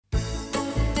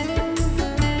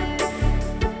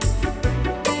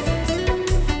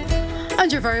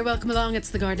And you're very welcome along. It's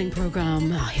the gardening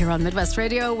programme here on Midwest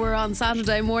Radio. We're on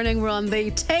Saturday morning. We're on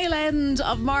the tail end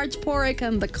of March, Porrick,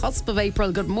 and the cusp of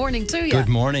April. Good morning to you. Good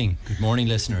morning,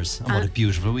 listeners. And what a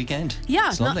beautiful weekend. Yeah,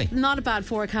 it's lovely. Not a bad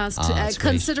forecast,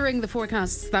 considering the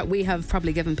forecasts that we have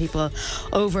probably given people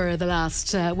over the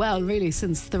last, really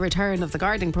since the return of the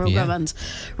gardening programme and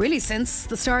really since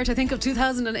the start, I think, of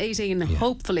 2018.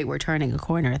 Hopefully we're turning a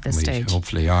corner at this stage.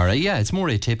 Hopefully are. Yeah, it's more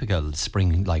atypical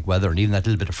spring-like weather, and even that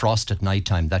little bit of frost at night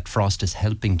time, that frost is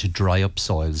helping to dry up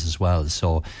soils as well.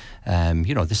 So,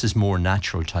 this is more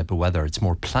natural type of weather. It's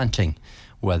more planting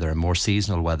weather and more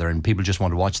seasonal weather, and people just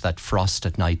want to watch that frost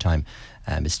at night time.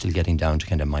 It's still getting down to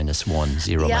kind of -1,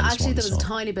 0, yeah, -1. Actually, there was a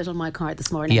tiny bit on my cart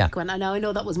this morning. Yeah. When I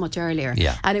know that was much earlier.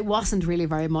 Yeah. And it wasn't really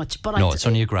very much. But no, it's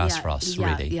only a grass frost,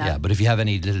 really. Yeah. But if you have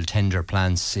any little tender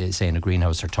plants, say in a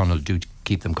greenhouse or tunnel, do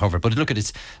keep them covered. But look,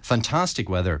 it's fantastic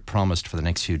weather promised for the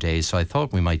next few days. So I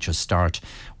thought we might just start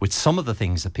with some of the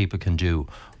things that people can do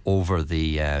over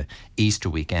the Easter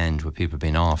weekend with people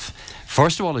being off.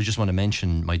 First of all, I just want to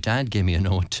mention my dad gave me a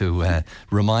note to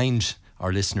remind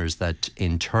our listeners that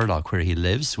in Turlock, where he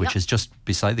lives, which is just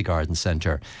beside the garden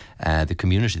centre, the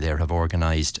community there have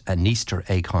organised an Easter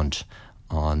egg hunt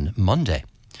on Monday.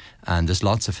 And there's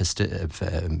lots of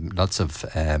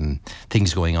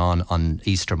things going on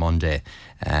Easter Monday.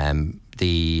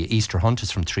 The Easter hunt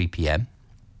is from 3 p.m.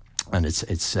 and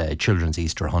it's a children's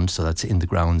Easter hunt, so that's in the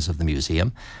grounds of the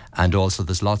museum. And also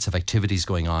there's lots of activities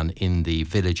going on in the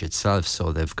village itself.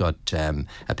 So they've got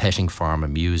a petting farm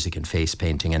and music and face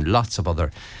painting and lots of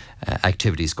other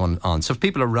activities going on. So if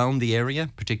people around the area,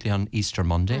 particularly on Easter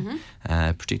Monday,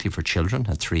 particularly for children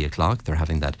at 3 o'clock, they're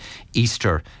having that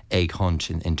Easter egg hunt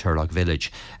in Turlock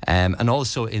Village. And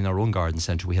also in our own garden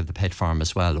centre, we have the pet farm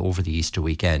as well over the Easter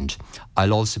weekend.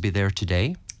 I'll also be there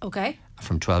today. Okay.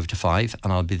 From 12 to 5,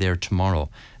 and I'll be there tomorrow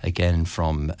again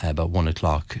from about 1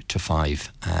 o'clock to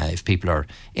 5. If people are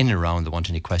in and around, they want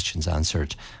any questions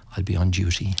answered, I'll be on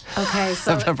duty. Okay,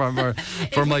 so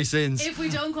for my sins. If we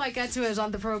don't quite get to it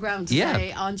on the programme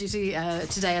today, on duty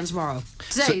today and tomorrow.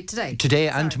 Today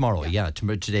and tomorrow,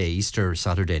 today, Easter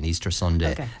Saturday and Easter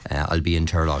Sunday, I'll be in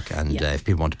Turlock. And if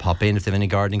people want to pop in, if they have any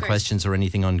gardening questions or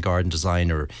anything on garden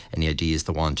design or any ideas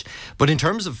they want. But in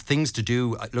terms of things to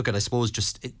do, look at, I suppose,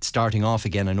 just starting off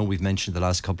again, I know we've mentioned the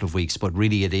last couple of weeks, but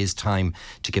really it is time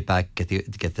to get back,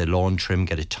 get the lawn trimmed,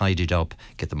 get it tidied up,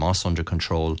 get the moss under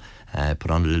control,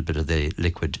 put on a little bit of the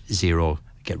liquid zero,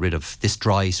 get rid of this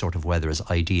dry sort of weather is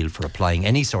ideal for applying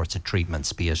any sorts of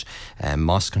treatments, be it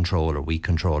moss control or weed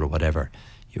control or whatever.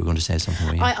 You were going to say something,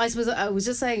 were you? I suppose I was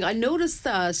just saying, I noticed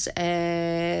that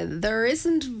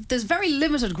there's very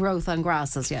limited growth on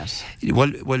grasses yet.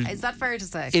 Well, is that fair to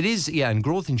say? It is, and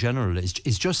growth in general is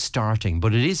just starting,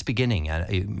 but it is beginning.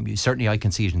 Certainly I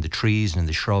can see it in the trees and in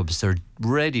the shrubs. They're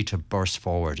ready to burst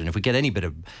forward, and if we get any bit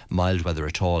of mild weather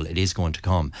at all, it is going to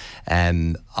come.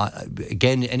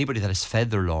 Again, anybody that has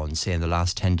fed their lawns, say in the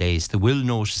last 10 days, they will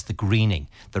notice the greening.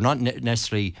 They're not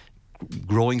necessarily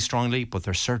growing strongly, but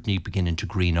they're certainly beginning to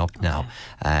green up now.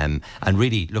 And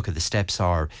really, look at the steps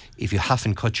are, if you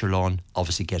haven't cut your lawn,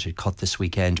 obviously get it cut this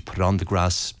weekend, put it on the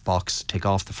grass box, take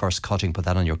off the first cutting, put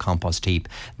that on your compost heap,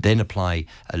 then apply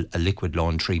a liquid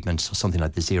lawn treatment, so something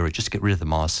like the zero, just get rid of the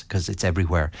moss because it's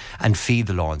everywhere, and feed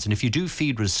the lawns. And if you do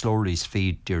feed with a slow release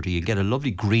feed, Deirdre, you get a lovely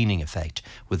greening effect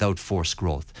without forced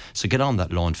growth. So get on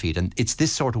that lawn feed, and it's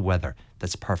this sort of weather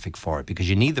that's perfect for it, because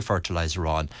you need the fertiliser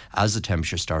on as the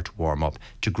temperatures start to warm up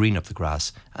to green up the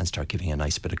grass and start giving a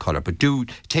nice bit of colour. But do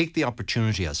take the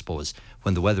opportunity, I suppose,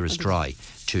 when the weather is dry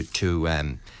to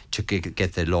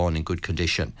get the lawn in good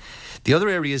condition. The other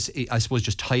area is, I suppose,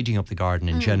 just tidying up the garden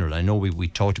in general. I know we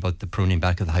talked about the pruning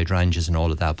back of the hydrangeas and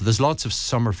all of that, but there's lots of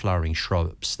summer flowering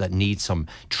shrubs that need some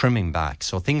trimming back.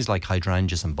 So things like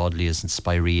hydrangeas and buddleias and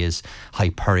spireas,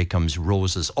 hypericums,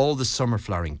 roses, all the summer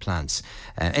flowering plants,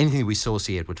 anything we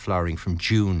associate with flowering from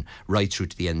June right through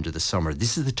to the end of the summer.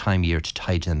 This is the time of year to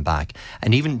tidy them back.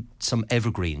 And even some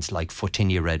evergreens like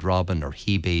Photinia red robin or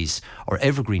hebes or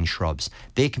evergreen shrubs,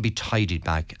 they can be tidied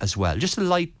back as well. Just a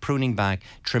light pruning back,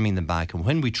 trimming them back, and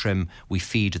when we trim, we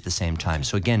feed at the same time.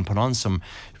 So again, put on some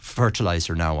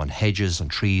fertiliser now on hedges, on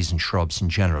trees and shrubs in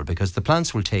general, because the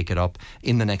plants will take it up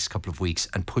in the next couple of weeks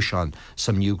and push on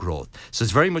some new growth. So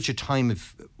it's very much a time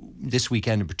of, this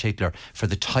weekend in particular, for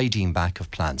the tidying back of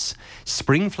plants.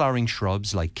 Spring flowering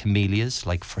shrubs like camellias,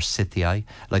 like forsythia,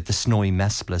 like the snowy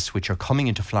mesplis, which are coming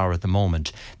into flower at the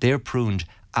moment, they're pruned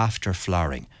after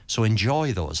flowering. So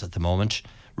enjoy those at the moment.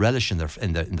 Relish in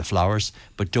the flowers,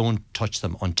 but don't touch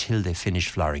them until they finish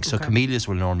flowering. So camellias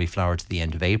will normally flower to the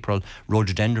end of April.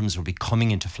 Rhododendrons will be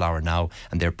coming into flower now,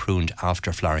 and they're pruned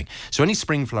after flowering. So any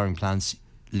spring flowering plants,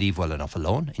 leave well enough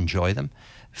alone, enjoy them,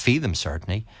 feed them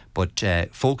certainly, but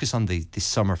focus on the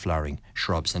summer flowering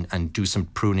shrubs and do some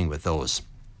pruning with those.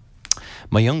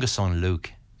 My youngest son,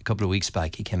 Luke, a couple of weeks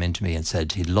back, he came in to me and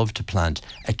said he'd love to plant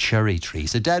a cherry tree. He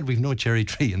said, Dad, we've no cherry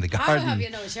tree in the garden. How have you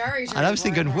no cherry tree? And I was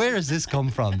thinking, where has this come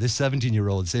from? This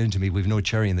 17-year-old saying to me, we've no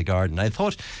cherry in the garden. I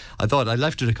thought I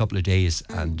left it a couple of days,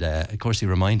 and of course he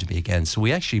reminded me again. So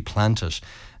we actually planted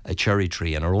a cherry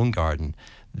tree in our own garden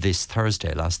last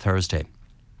Thursday.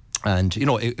 And, you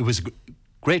know, it was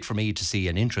great for me to see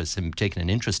him taking an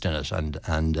interest in it,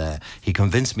 and he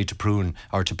convinced me to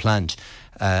plant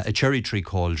a cherry tree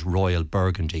called Royal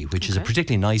Burgundy, which is a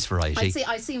particularly nice variety.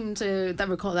 I seem to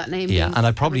recall that name. Yeah, and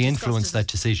I probably influenced that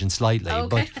decision slightly,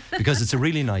 but because it's a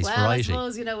really nice variety. I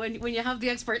suppose, you know, when you have the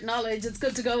expert knowledge, it's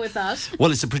good to go with that. Well,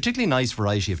 it's a particularly nice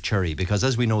variety of cherry because,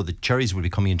 as we know, the cherries will be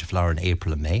coming into flower in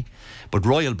April and May, but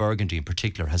Royal Burgundy in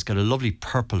particular has got a lovely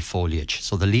purple foliage,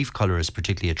 so the leaf colour is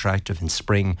particularly attractive in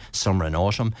spring, summer and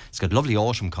autumn. It's got lovely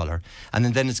autumn colour, and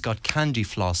then it's got candy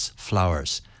floss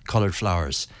flowers, coloured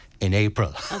flowers, in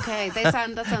April. Okay, that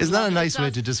sounds Isn't that a nice way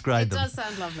to describe them? It does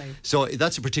sound lovely. So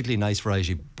that's a particularly nice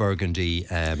variety, Burgundy,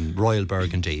 Royal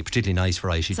Burgundy, particularly nice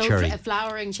variety cherry. So a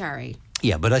flowering cherry.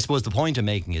 Yeah, but I suppose the point I'm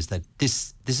making is that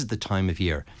this is the time of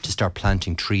year to start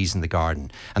planting trees in the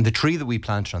garden. And the tree that we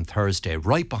planted on Thursday,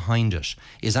 right behind it,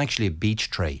 is actually a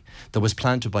beech tree that was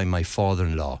planted by my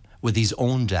father-in-law with his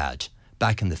own dad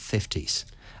back in the 50s.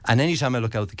 And anytime I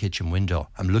look out the kitchen window,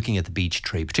 I'm looking at the beech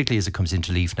tree, particularly as it comes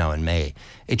into leaf now in May.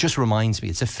 It just reminds me,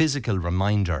 it's a physical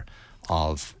reminder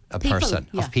of a person,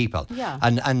 of people. Yeah.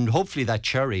 And hopefully that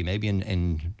cherry, maybe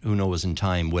in who knows in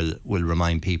time, will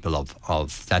remind people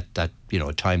of that you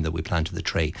know, time that we planted the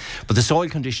tree. But the soil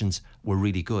conditions were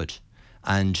really good.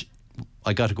 And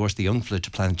I got, of course, the young fella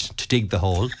to dig the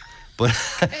hole.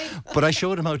 But I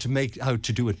showed him how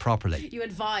to do it properly. You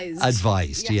advised.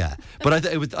 Advised, yeah. But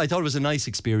I thought it was a nice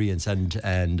experience,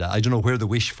 and I don't know where the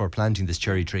wish for planting this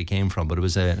cherry tree came from, but it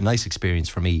was a nice experience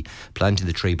for me planting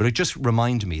the tree. But it just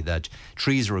reminded me that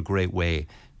trees are a great way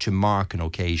to mark an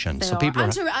occasion.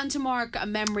 And to mark a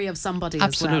memory of somebody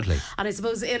absolutely. As well. And I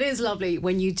suppose it is lovely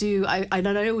when you do. I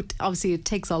know obviously it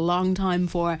takes a long time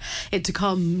for it to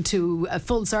come to a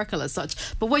full circle as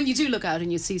such, but when you do look out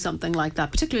and you see something like that,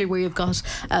 particularly where you've got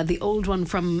the old one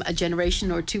from a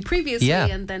generation or two previously,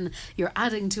 and then you're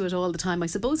adding to it all the time, I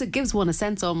suppose it gives one a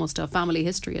sense almost of family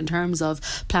history in terms of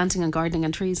planting and gardening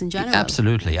and trees in general.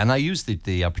 Absolutely. And I used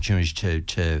the opportunity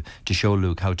to show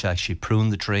Luke how to actually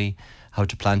prune the tree, how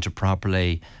to plant it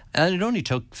properly. And it only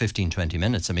took 15-20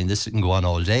 minutes. I mean, this can go on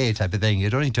all day type of thing.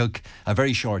 It only took a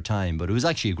very short time, but it was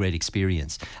actually a great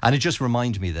experience. And it just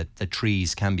reminded me that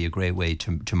trees can be a great way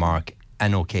to mark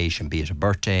an occasion, be it a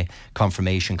birthday,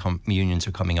 confirmation, communions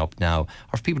are coming up now,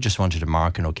 or if people just wanted to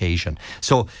mark an occasion.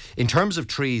 So in terms of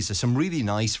trees, there's some really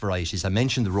nice varieties. I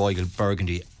mentioned the Royal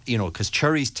Burgundy, you know, because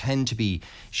cherries tend to be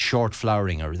short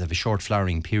flowering, or they have a short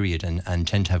flowering period and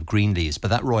tend to have green leaves. But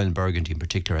that Royal Burgundy in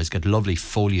particular has got lovely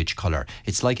foliage colour.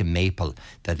 It's like a maple,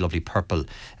 that lovely purple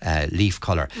leaf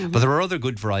colour. Mm-hmm. But there are other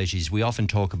good varieties. We often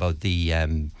talk about the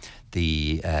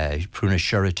Prunus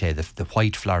charité, the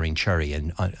white flowering cherry,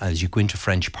 and as you go into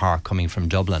French Park coming from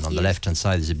Dublin on the left hand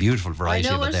side, there's a beautiful variety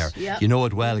of it there. Yep. You know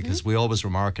it well because we always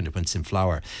remark on it when it's in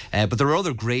flower. But there are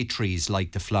other great trees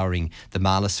like the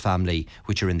Malus family,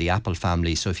 which are in the apple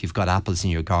family. So if you've got apples in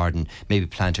your garden, maybe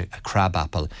plant a crab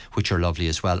apple, which are lovely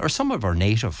as well. Or some of our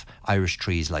native Irish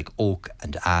trees like oak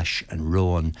and ash and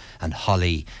rowan and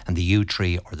holly, and the yew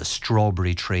tree or the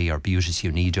strawberry tree or Buetis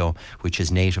unido, which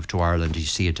is native to Ireland. You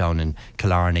see it down in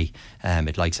Killarney.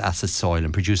 It likes acid soil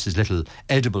and produces little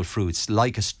edible fruits.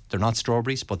 They're not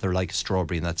strawberries, but they're like a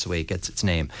strawberry, and that's the way it gets its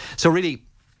name. So really,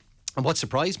 and what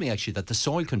surprised me actually, that the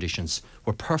soil conditions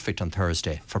were perfect on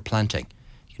Thursday for planting.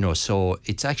 You know, so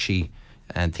it's actually,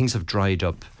 and things have dried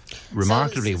up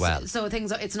remarkably well. So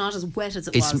it's not as wet as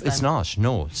it was then. It's not,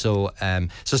 no. So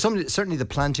certainly the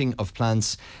planting of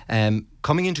plants,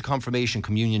 coming into confirmation,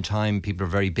 communion time, people are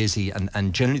very busy,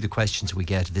 and generally the questions we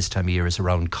get at this time of year is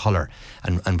around colour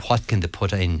and what can they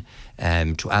put in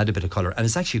to add a bit of colour. And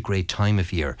it's actually a great time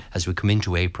of year as we come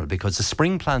into April, because the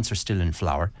spring plants are still in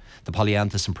flower. The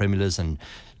polyanthus and primulas and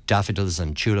daffodils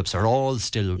and tulips are all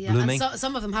still blooming. And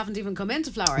some of them haven't even come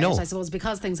into flower yet, I suppose,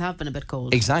 because things have been a bit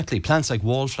cold. Exactly. Plants like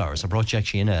wallflowers. I brought you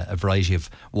actually in a variety of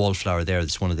wallflower there.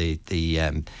 It's one of the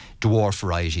dwarf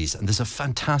varieties, and there's a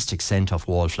fantastic scent of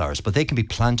wallflowers, but they can be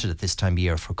planted at this time of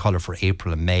year for colour for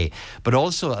April and May. But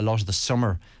also a lot of the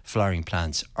summer flowering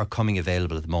plants are coming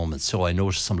available at the moment. So I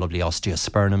noticed some lovely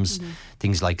osteospermums,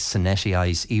 things like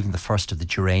Sonnetii, even the first of the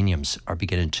geraniums are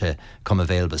beginning to come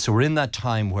available. So we're in that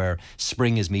time where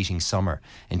spring is meeting summer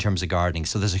in terms of gardening.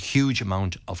 So there's a huge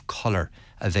amount of colour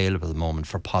available at the moment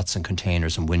for pots and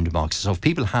containers and window boxes. So if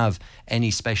people have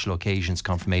any special occasions,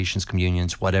 confirmations,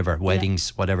 communions, whatever,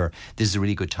 weddings, whatever, this is a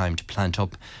really good time to plant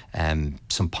up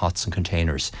some pots and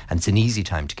containers, and it's an easy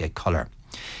time to get colour.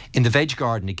 In the veg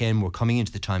garden, again, we're coming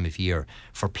into the time of year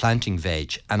for planting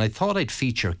veg, and I thought I'd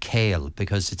feature kale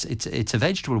because it's a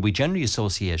vegetable we generally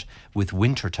associate with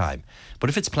winter time. But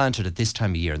if it's planted at this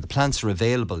time of year, and the plants are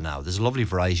available now, there's a lovely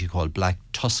variety called Black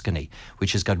Tuscany,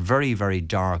 which has got very, very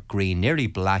dark green, nearly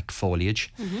black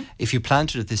foliage. If you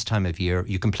plant it at this time of year,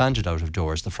 you can plant it out of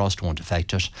doors, the frost won't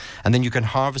affect it, and then you can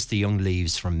harvest the young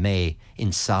leaves from May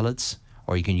in salads,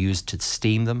 or you can use to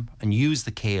steam them, and use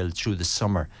the kale through the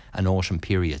summer and autumn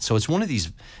period. So it's one of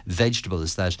these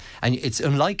vegetables that, and it's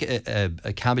unlike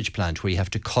a cabbage plant where you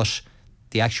have to cut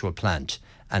the actual plant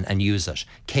and use it.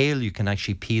 Kale, you can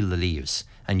actually peel the leaves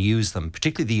and use them,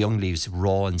 particularly the young leaves,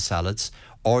 raw in salads,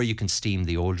 or you can steam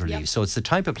the older leaves. So it's the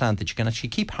type of plant that you can actually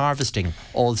keep harvesting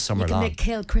all summer long. You can make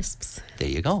kale crisps. There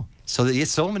you go. So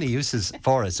there's so many uses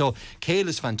for it. So kale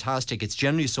is fantastic. It's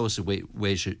generally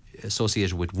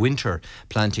associated with winter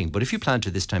planting. But if you plant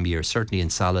it this time of year, certainly in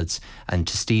salads, and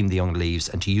to steam the young leaves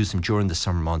and to use them during the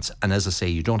summer months. And as I say,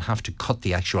 you don't have to cut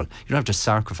you don't have to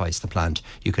sacrifice the plant.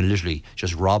 You can literally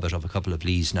just rob it of a couple of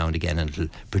leaves now and again, and it'll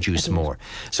produce more.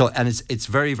 So, and it's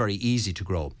very, very easy to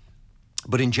grow.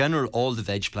 But in general, all the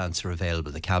veg plants are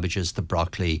available. The cabbages, the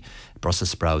broccoli, Brussels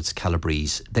sprouts,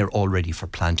 calabrese, they're all ready for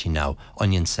planting now.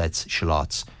 Onion sets,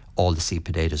 shallots, all the sweet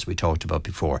potatoes we talked about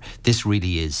before. This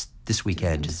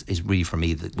weekend is really, for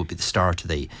me, that would be the start of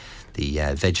the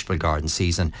vegetable garden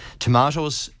season.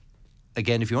 Tomatoes,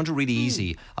 again, if you want a really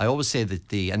easy, I always say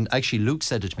that and actually Luke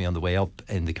said it to me on the way up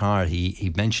in the car.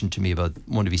 He mentioned to me about,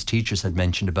 one of his teachers had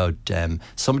mentioned about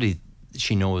somebody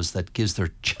she knows that gives their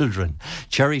children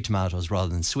cherry tomatoes rather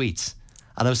than sweets.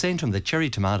 And I was saying to him that cherry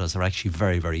tomatoes are actually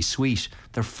very, very sweet.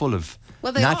 They're full of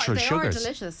natural sugars. They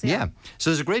are delicious, yeah. So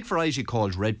there's a great variety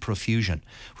called Red Profusion,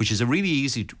 which is a really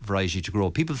easy variety to grow.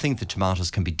 People think that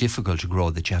tomatoes can be difficult to grow,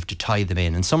 that you have to tie them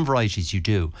in, and some varieties you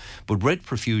do. But Red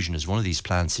Profusion is one of these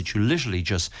plants that you literally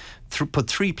just put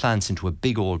 3 plants into a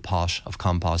big old pot of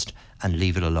compost and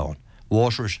leave it alone.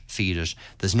 Water it, feed it.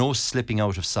 There's no slipping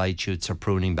out of side shoots or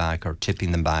pruning back or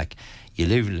tipping them back. You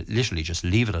literally just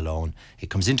leave it alone. It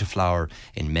comes into flower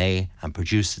in May and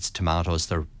produces its tomatoes.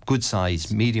 They're good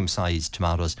size, medium sized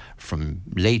tomatoes from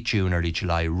late June, early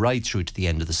July, right through to the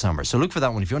end of the summer. So look for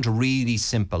that one if you want a really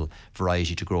simple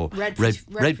variety to grow.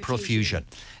 Red Profusion.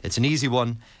 It's an easy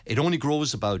one. It only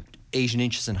grows about 18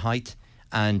 inches in height.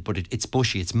 But it's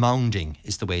bushy, it's mounding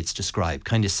is the way it's described,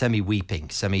 kind of semi-weeping,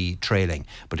 semi-trailing,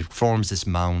 but it forms this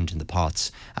mound in the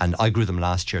pots. And I grew them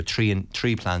last year,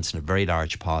 three plants in a very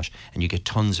large pot, and you get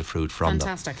tons of fruit from them.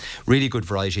 Fantastic. Really good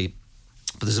variety.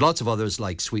 But there's lots of others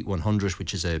like Sweet 100,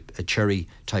 which is a cherry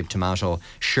type tomato.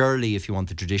 Shirley, if you want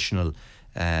the traditional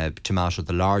tomato,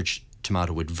 the large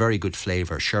tomato with very good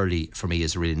flavour. Shirley, for me,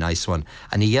 is a really nice one.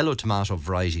 And a yellow tomato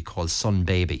variety called Sun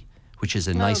Baby, which is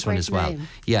a nice one as well. Name.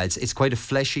 Yeah, it's quite a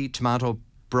fleshy tomato,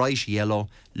 bright yellow,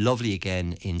 lovely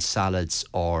again in salads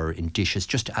or in dishes,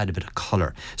 just to add a bit of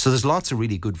colour. So there's lots of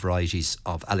really good varieties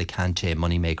of Alicante,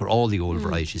 Moneymaker, all the old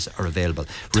varieties are available.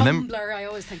 Tumbler, I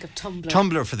always think of Tumbler.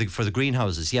 Tumbler for the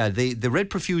greenhouses, yeah. The Red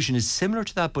Profusion is similar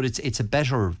to that, but it's a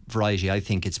better variety, I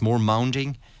think. It's more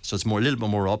mounding, so it's a little bit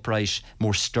more upright,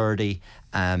 more sturdy,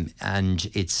 and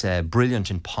it's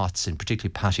brilliant in pots, in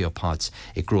particularly patio pots.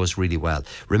 It grows really well.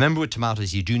 Remember with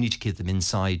tomatoes, you do need to keep them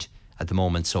inside at the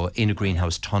moment, so in a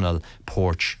greenhouse, tunnel,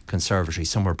 porch, conservatory,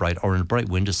 somewhere bright, or in a bright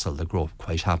windowsill, they grow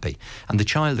quite happy. And the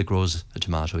child that grows a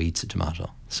tomato eats a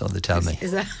tomato, so they tell me.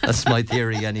 Is that? That's my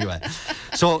theory anyway.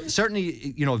 So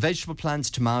certainly, vegetable plants,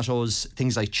 tomatoes,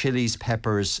 things like chilies,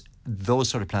 peppers, those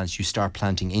sort of plants you start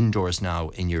planting indoors now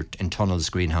in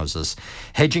tunnels, greenhouses.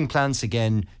 Hedging plants,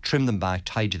 again, trim them back,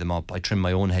 tidy them up. I trim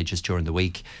my own hedges during the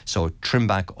week, so trim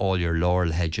back all your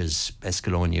laurel hedges,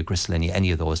 Escallonia, Gristlinia, any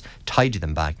of those, tidy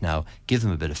them back now, give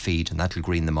them a bit of feed, and that'll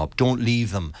green them up. Don't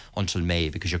leave them until May,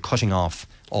 because you're cutting off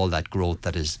all that growth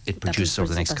that it produces over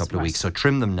the next couple of weeks. So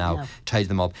trim them now, tidy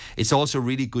them up. It's also a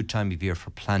really good time of year for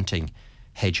planting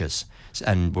hedges.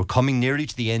 And we're coming nearly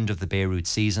to the end of the bare root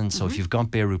season, so if you've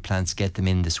got bare root plants, get them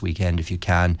in this weekend if you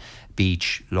can.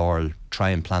 Beech, laurel, try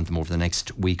and plant them over the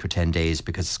next week or 10 days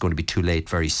because it's going to be too late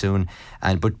very soon.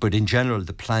 But in general,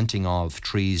 the planting of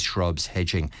trees, shrubs,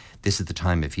 hedging, this is the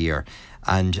time of year.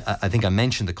 And I think I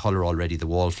mentioned the colour already, the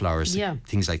wallflowers,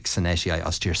 things like Senetii,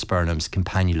 Osteospermums,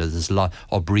 Campanula, there's a lot,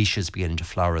 Aubrecias beginning to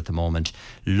flower at the moment,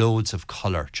 loads of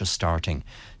colour just starting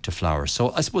to flower.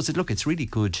 So I suppose, it's really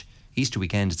good Easter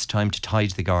weekend. It's time to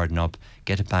tidy the garden up,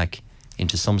 get it back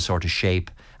into some sort of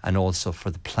shape, and also for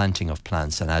the planting of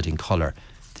plants and adding colour.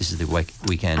 This is the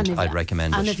weekend I'd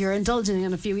recommend and it. if you're indulging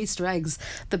in a few Easter eggs,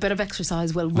 the bit of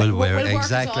exercise will work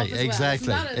exactly.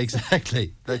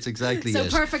 Exactly. That's exactly so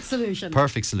it. Perfect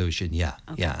solution. Yeah.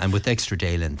 Okay. Yeah. And with extra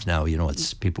day length now,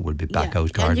 it's people will be back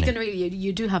out gardening. And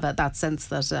you do have that sense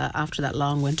that after that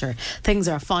long winter, things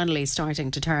are finally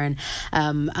starting to turn.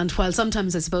 And while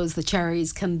sometimes I suppose the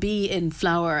cherries can be in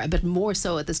flower a bit more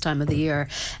so at this time of the year,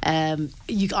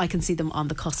 I can see them on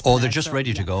the cusp. They're just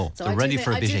ready to go. So they're ready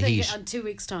for a bit of heat. In 2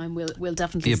 weeks' time, we'll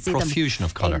definitely be a see profusion them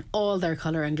of colour, in all their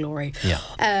colour and glory. Yeah.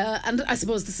 And I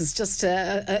suppose this is just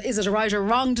is it right or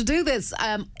wrong to do this?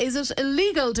 Is it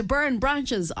illegal to burn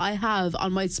branches I have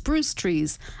on my spruce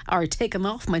trees or taken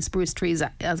off my spruce trees?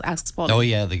 Asks Paul. Oh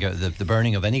yeah, the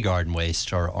burning of any garden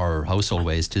waste or household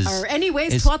waste or any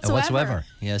waste whatsoever.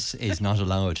 Yes, is not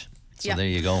allowed. So there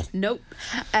you go. Nope.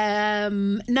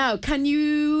 Now, can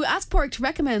you ask Pork to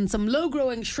recommend some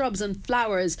low-growing shrubs and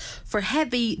flowers for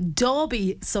heavy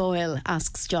dauby soil?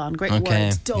 Asks John. Great word,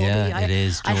 dauby. Yeah, it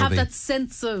is. Dauby. I have that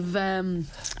sense of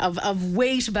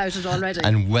weight about it already,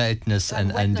 and wetness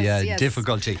and yes.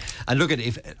 difficulty. And look at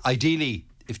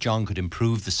if John could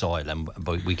improve the soil,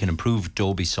 but we can improve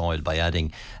dauby soil by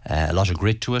adding a lot of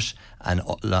grit to it and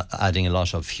adding a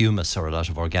lot of humus or a lot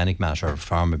of organic matter,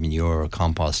 farm manure or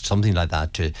compost, something like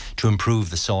that to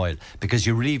improve the soil, because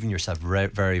you're leaving yourself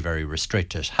very, very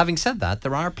restricted. Having said that,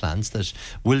 there are plants that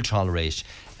will tolerate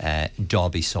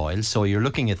dauby soil, so you're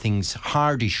looking at things,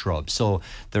 hardy shrubs. So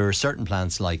there are certain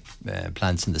plants like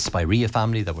plants in the Spirea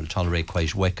family that will tolerate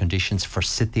quite wet conditions.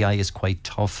 Forsythia is quite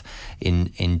tough in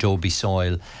dauby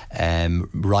soil.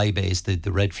 Ribes,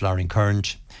 the red flowering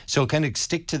currant. So kind of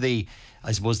stick to the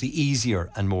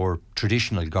easier and more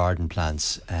traditional garden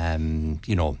plants,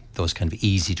 those kind of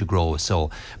easy to grow. So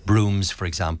brooms, for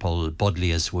example,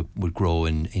 budlias would grow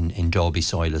in dauby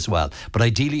soil as well. But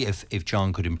ideally, if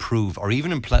John could improve or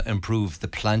even improve the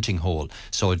planting hole,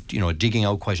 so digging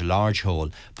out quite a large hole,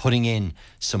 putting in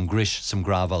some grit, some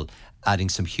gravel, adding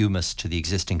some humus to the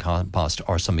existing compost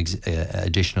or some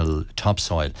additional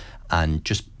topsoil, and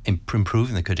just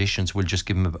improving the conditions will just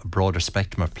give them a broader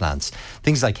spectrum of plants.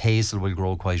 Things like hazel will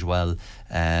grow quite well.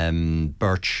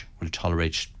 Birch will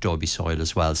tolerate dauby soil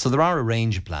as well. So there are a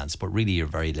range of plants, but really you're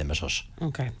very limited.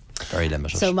 Okay. Very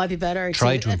limited. So it might be better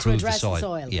to improve to the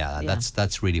soil. Yeah,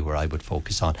 that's really where I would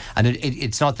focus on. And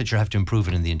it's not that you have to improve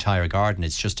it in the entire garden,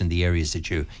 it's just in the areas that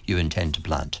you intend to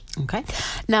plant. Okay.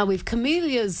 Now we've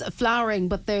camellias flowering,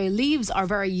 but their leaves are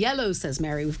very yellow, says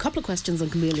Mary. We've a couple of questions on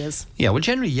camellias. Yeah, well,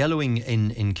 generally yellowing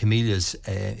in camellias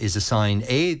is a sign.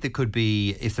 They could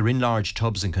be, if they're in large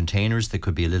tubs and containers, they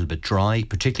could be a little bit dry,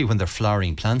 particularly when they're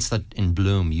flowering. Plants that in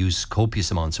bloom use copious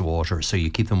amounts of water, so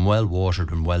you keep them well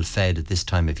watered and well fed at this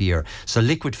time of year. So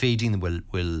liquid feeding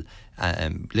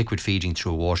liquid feeding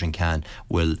through a watering can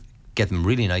will get them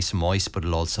really nice and moist, but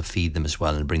it'll also feed them as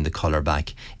well and bring the colour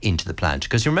back into the plant.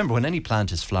 Because you remember, when any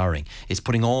plant is flowering, it's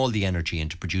putting all the energy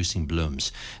into producing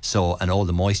blooms. So, and all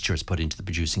the moisture is put into the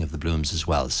producing of the blooms as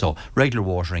well. So regular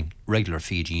watering, regular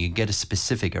feeding, you can get a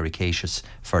specific ericaceous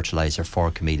fertiliser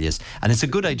for camellias. And it's a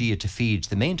good idea to feed.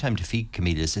 The main time to feed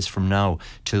camellias is from now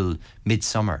till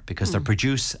midsummer, because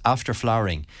after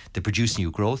flowering, they produce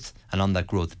new growth, and on that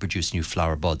growth they produce new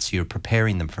flower buds. So you're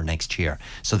preparing them for next year.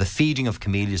 So the feeding of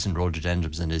camellias and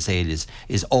rhododendrons and azaleas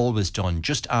is always done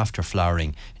just after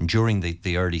flowering and during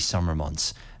the early summer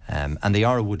months. And they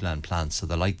are a woodland plant, so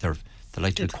they like to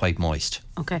be quite moist.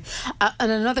 Okay.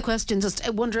 And another question, just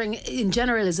wondering, in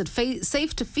general, is it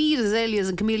safe to feed azaleas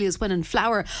and camellias when in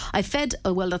flower? I fed,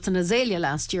 that's an azalea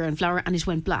last year in flower, and it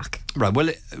went black. Right. Well,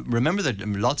 remember that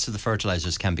lots of the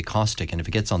fertilisers can be caustic, and if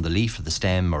it gets on the leaf or the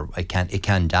stem, or it can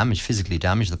physically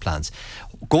damage the plants.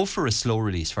 Go for a slow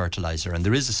release fertiliser, and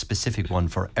there is a specific one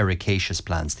for ericaceous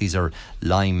plants. These are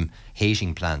lime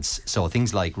hating plants. So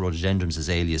things like rhododendrons,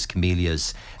 azaleas,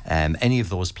 camellias, any of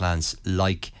those plants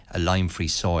like a lime-free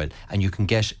soil, and you can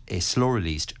get a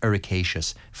slow-released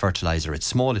ericaceous fertiliser. It's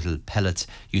small little pellets.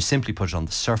 You simply put it on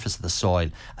the surface of the soil,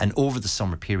 and over the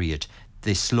summer period,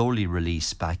 they slowly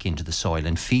release back into the soil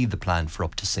and feed the plant for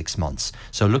up to 6 months.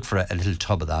 So look for a little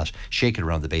tub of that, shake it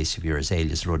around the base of your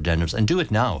azaleas, rhododendrons, and do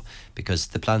it now, because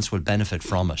the plants will benefit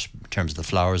from it in terms of the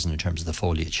flowers and in terms of the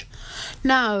foliage.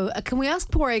 Now, can we ask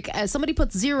Pádraig, somebody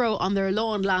put 0 on their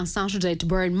lawn last Saturday to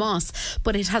burn moss,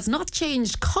 but it has not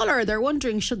changed colour. They're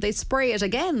wondering, should they spray it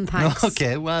again? Thanks.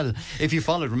 Okay, well, if you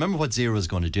follow it, remember what 0 is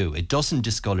going to do. It doesn't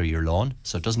discolour your lawn,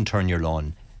 so it doesn't turn your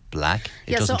lawn black.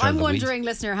 So I'm wondering,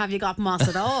 listener, have you got moss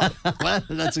at all? Well,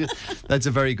 that's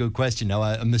a very good question. Now,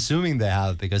 I'm assuming they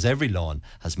have, because every lawn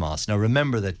has moss. Now,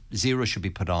 remember that 0 should be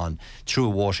put on through a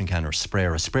watering can or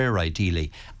sprayer. A sprayer,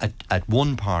 ideally, at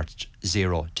 1 part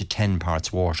 0 to 10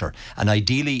 parts water. And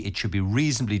ideally, it should be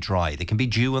reasonably dry. There can be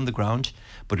dew on the ground,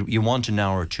 but you want an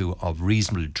hour or two of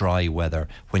reasonably dry weather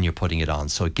when you're putting it on.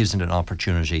 So it gives it an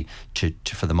opportunity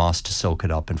for the moss to soak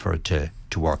it up and for it to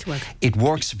work. It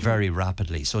works very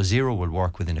rapidly. So 0 will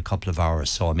work within a couple of hours.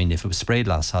 So, I mean, if it was sprayed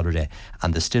last Saturday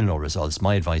and there's still no results,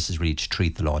 my advice is really to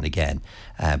treat the lawn again.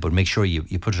 But make sure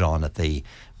you put it on at the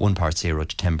 1 part 0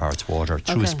 to 10 parts water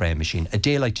through a spraying machine. A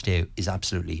day like today is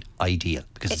absolutely ideal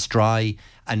because it's dry.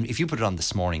 And if you put it on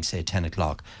this morning, say 10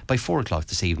 o'clock, by 4 o'clock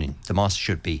this evening, the moss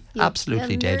should be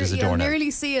absolutely dead as a doornail. You'll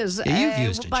nearly see it. Yeah, you've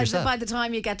used it yourself. By the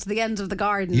time you get to the end of the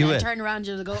garden, you turn around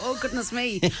and go, oh, goodness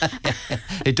me.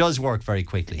 It does work very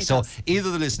quickly. Either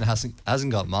the listener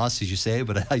hasn't got moss, as you say,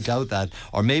 but I doubt that,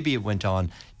 or maybe it went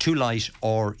on too light,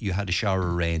 or you had a shower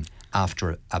of rain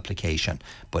after application.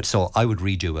 But so I would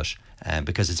redo it.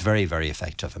 Because it's very, very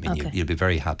effective. I mean, you'll be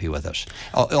very happy with it.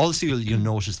 Also, you'll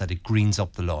notice that it greens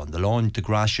up the lawn. The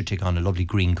grass should take on a lovely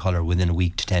green colour within a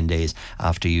week to 10 days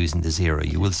after using the 0.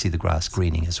 You will see the grass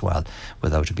greening as well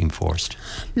without it being forced.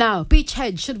 Now, beech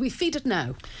hedge, should we feed it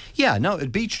now? Yeah, no,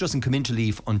 beech doesn't come into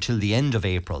leaf until the end of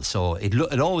April, so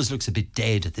it always looks a bit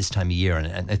dead at this time of year,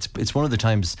 and it's one of the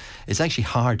times it's actually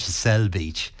hard to sell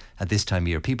beech at this time of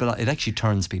year. It actually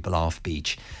turns people off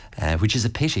beech, which is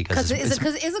a pity. Is it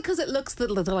because it looks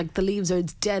like the leaves are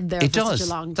dead there for such a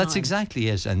long time? That's exactly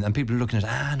it. And people are looking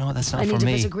at, no, that's not for me. I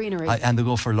need a bit of greenery. And they'll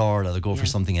go for laurel, or they'll go for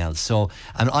something else. So,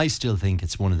 and I still think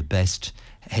it's one of the best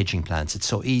hedging plants. It's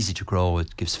so easy to grow.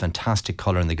 It gives fantastic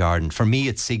colour in the garden. For me,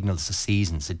 it signals the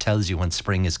seasons. It tells you when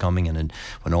spring is coming and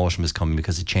when autumn is coming,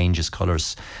 because it changes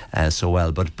colours so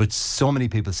well. But so many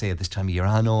people say at this time of year,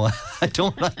 no, I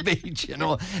don't like beech.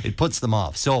 It puts them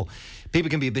off. So people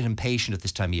can be a bit impatient at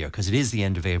this time of year because it is the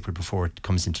end of April before it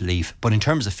comes into leaf. But in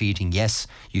terms of feeding, yes,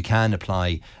 you can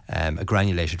apply a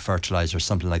granulated fertiliser,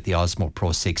 something like the Osmo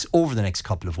Pro 6, over the next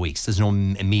couple of weeks. There's no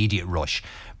immediate rush.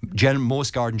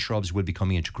 Most garden shrubs will be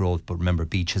coming into growth, but remember,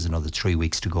 beech has another 3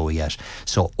 weeks to go yet.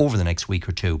 So over the next week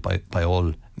or two, by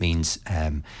all means,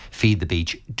 feed the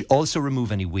beech. Also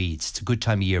remove any weeds. It's a good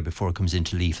time of year before it comes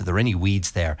into leaf. If there are any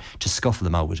weeds there, to scuffle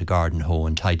them out with a garden hoe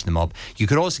and tidy them up. You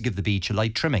could also give the beech a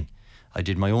light trimming. I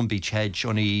did my own beech hedge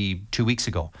only 2 weeks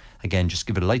ago. Again, just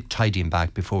give it a light tidying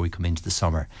back before we come into the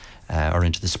summer or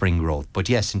into the spring growth. But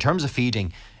yes, in terms of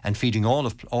feeding and feeding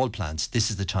all plants, this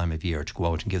is the time of year to go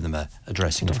out and give them a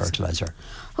dressing of fertiliser.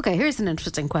 Okay, here's an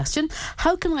interesting question.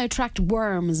 How can I attract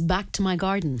worms back to my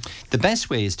garden? The best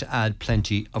way is to add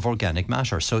plenty of organic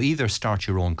matter. So either start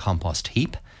your own compost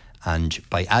heap, and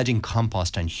by adding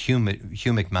compost and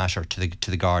humic matter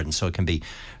to the garden, so it can be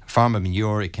farmer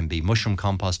manure, it can be mushroom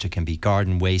compost, it can be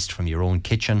garden waste from your own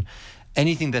kitchen.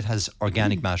 Anything that has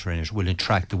organic matter in it will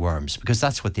attract the worms, because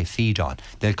that's what they feed on.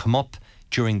 They'll come up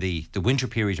during the winter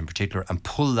period in particular and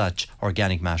pull that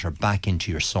organic matter back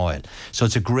into your soil. So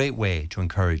it's a great way to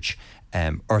encourage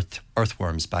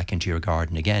earthworms back into your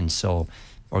garden again. So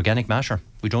organic matter,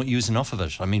 we don't use enough of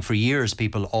it. I mean, for years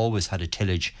people always had a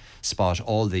tillage spot.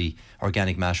 All the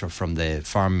organic matter from the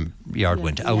farm yard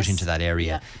went out into that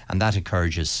area, and that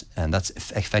encourages, and that's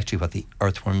effectively what the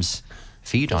earthworms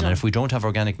feed on. And if we don't have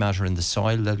organic matter in the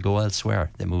soil, they'll go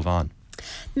elsewhere. They move on.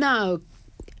 Now,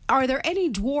 are there any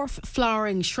dwarf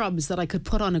flowering shrubs that I could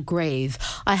put on a grave?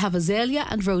 I have azalea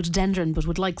and rhododendron, but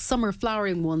would like summer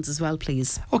flowering ones as well,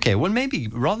 please. Okay, well, maybe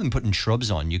rather than putting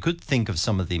shrubs on, you could think of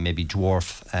some of the maybe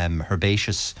dwarf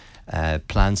herbaceous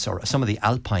plants, or some of the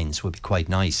alpines would be quite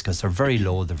nice because they're very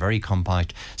low, they're very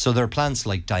compact. So there are plants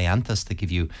like dianthus that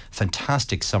give you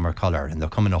fantastic summer colour, and they'll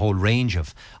come in a whole range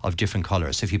of different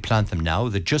colours. So if you plant them now,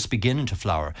 they're just beginning to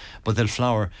flower, but they'll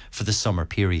flower for the summer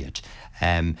period.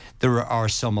 There are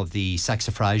some of the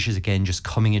saxifrages, again, just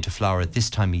coming into flower at this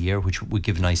time of year, which would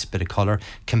give a nice bit of colour.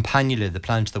 Campanula, the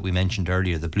plant that we mentioned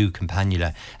earlier, the blue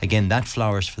campanula, again, that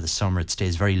flowers for the summer. It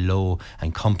stays very low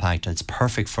and compact, and it's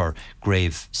perfect for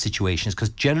grave situations because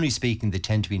generally speaking, they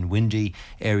tend to be in windy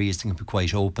areas that can be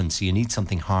quite open, so you need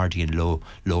something hardy and low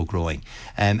growing.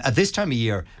 At this time of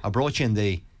year, I brought you in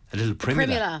the A little primula.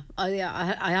 Primula. Oh,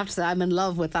 yeah, I have to say, I'm in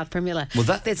love with that primula.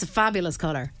 Well, it's a fabulous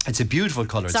colour. It's a beautiful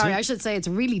colour. Sorry, I should say it's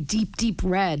a really deep, deep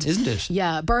red. Isn't it?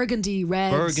 Yeah, burgundy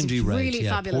red. Burgundy red, really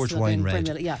fabulous port wine red.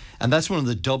 primula, yeah. And that's one of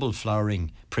the double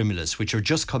flowering primulas, which are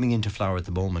just coming into flower at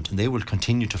the moment, and they will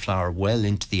continue to flower well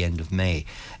into the end of May.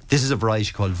 This is a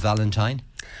variety called Valentine.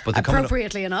 But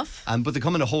appropriately enough. But they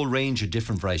come in a whole range of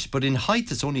different varieties. But in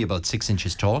height, it's only about 6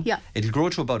 inches tall. Yeah. It'll grow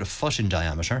to about a foot in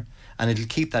diameter, and it'll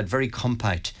keep that very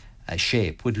compact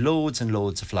shape with loads and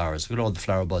loads of flowers, with all the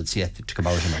flower buds yet to come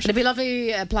out of it. It'd be a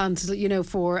lovely plant, you know,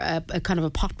 for a kind of a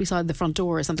pot beside the front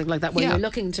door or something like that, where you're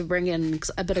looking to bring in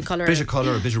a bit of colour. A bit of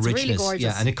colour, a bit of richness. Really gorgeous.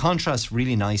 Yeah, and it contrasts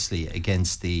really nicely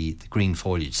against the green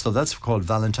foliage. So that's called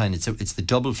Valentine. It's the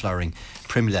double flowering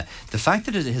primula. The fact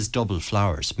that it has double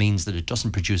flowers means that it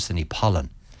doesn't produce any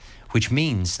pollen, which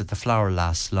means that the flower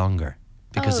lasts longer,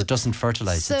 because it doesn't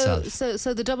fertilise itself.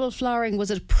 So the double flowering,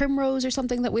 was it primrose or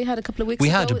something that we had a couple of weeks ago? We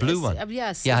had a blue one.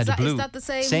 Yes. Yeah, is blue. Is that the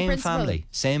same principle?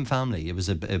 Same family. It was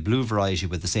a blue variety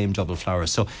with the same double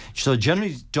flowers. So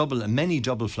generally many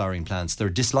double flowering plants, they're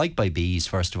disliked by bees,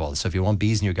 first of all. So if you want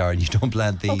bees in your garden, you don't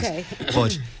plant these. Okay.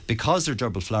 But because they're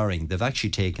double flowering, they've actually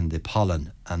taken the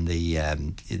pollen, and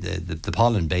the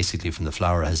pollen basically from the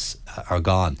flower are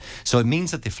gone. So it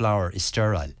means that the flower is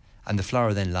sterile. And the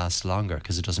flower then lasts longer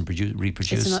because it doesn't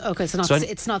reproduce.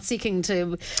 It's not seeking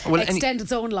to extend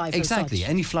its own life. Exactly. As such.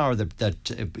 Any flower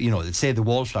that let's say the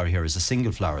wallflower here is a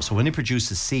single flower. So when it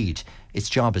produces seed, its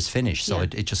job is finished. So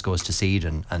it just goes to seed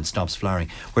and stops flowering.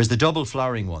 Whereas the double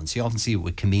flowering ones, you often see it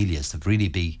with camellias, they've really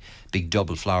big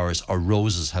double flowers, or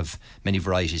roses have many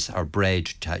varieties, are bred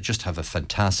to just have a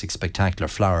fantastic, spectacular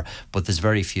flower. But there's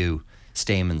very few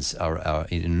stamens or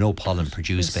no pollen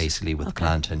produced basically with the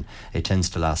plant, and it tends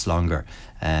to last longer.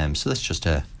 So that's just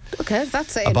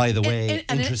that's it. By the way,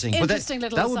 interesting. Interesting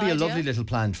little that would be a aside, lovely little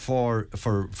plant for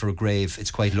a grave. It's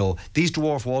quite low. These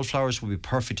dwarf wallflowers will be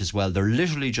perfect as well. They're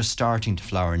literally just starting to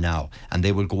flower now, and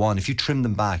they will go on. If you trim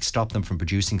them back, stop them from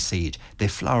producing seed, they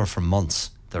flower for months.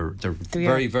 They're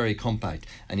very, very compact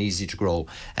and easy to grow.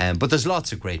 But there's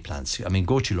lots of great plants. I mean,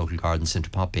 go to your local garden centre,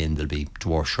 pop in, there'll be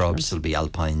dwarf shrubs, there'll be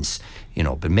alpines,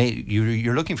 but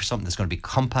you're looking for something that's going to be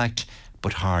compact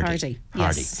but hardy.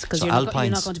 Yes, because you're not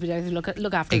going to be there to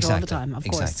look after it all the time, of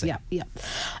course. Yeah.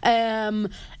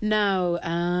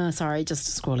 Now, sorry,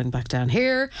 just scrolling back down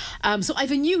here. So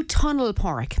I've a new tunnel,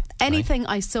 Pádraig. Anything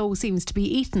I sow seems to be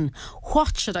eaten.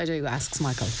 What should I do? Asks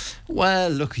Michael. Well,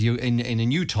 look, you in a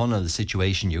new tunnel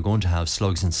situation, you're going to have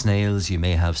slugs and snails. You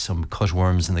may have some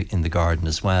cutworms in the garden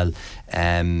as well.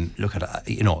 Look at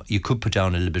you could put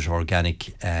down a little bit of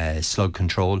organic slug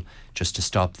control just to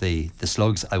stop the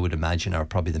slugs. I would imagine are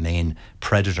probably the main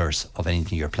predators of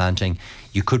anything you're planting.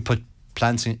 You could put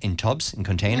plants in tubs, in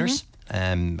containers.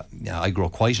 I grow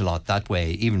quite a lot that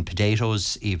way. Even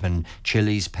potatoes, even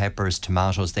chilies, peppers,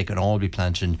 tomatoes, they can all be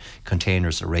planted in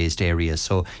containers or raised areas.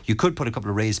 So you could put a couple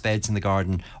of raised beds in the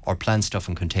garden or plant stuff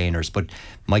in containers. But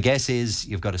my guess is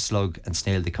you've got a slug and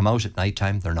snail. They come out at night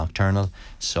time. They're nocturnal.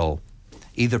 So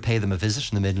either pay them a visit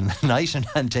in the middle of the night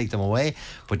and take them away,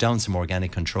 put down some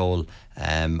organic control,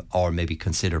 or maybe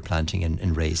consider planting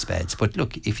in raised beds. But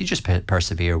look, if you just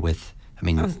persevere with,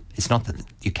 it's not that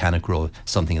you cannot grow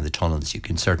something in the tunnels. You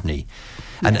can certainly,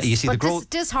 and you see the growth.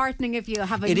 It's disheartening if you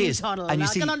have a new tunnel. And I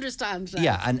can understand that.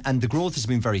 Yeah, and the growth has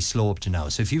been very slow up to now.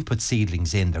 So if you've put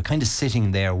seedlings in, they're kind of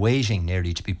sitting there waiting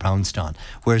nearly to be pounced on.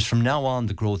 Whereas from now on,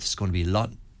 the growth is going to be a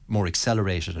lot more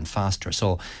accelerated and faster.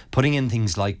 So putting in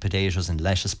things like potatoes and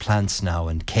lettuce plants now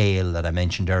and kale that I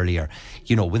mentioned earlier,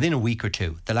 within a week or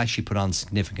two, they'll actually put on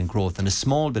significant growth, and a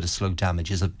small bit of slug damage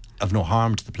is of no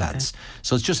harm to the plants. Okay.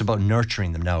 So it's just about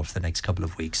nurturing them now for the next couple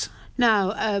of weeks.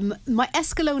 Now, my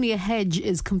Escallonia hedge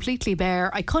is completely bare.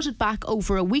 I cut it back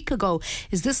over a week ago.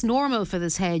 Is this normal for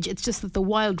this hedge? It's just that the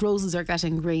wild roses are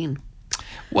getting green.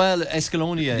 Well,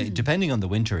 Escallonia, depending on the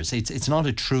winters, it's not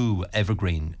a true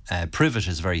evergreen. Privet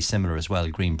is very similar as well,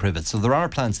 green privet. So there are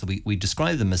plants that we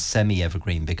describe them as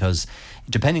semi-evergreen because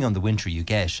depending on the winter you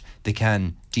get, they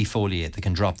can defoliate, they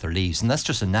can drop their leaves, and that's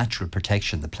just a natural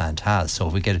protection the plant has. So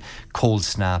if we get a cold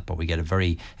snap or we get a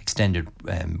very extended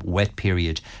wet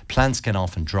period, plants can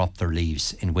often drop their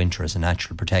leaves in winter as a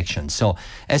natural protection. So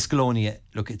Escallonia,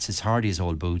 look, it's as hardy as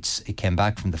old boots. It came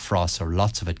back from the frost, or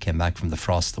lots of it came back from the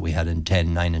frost that we had in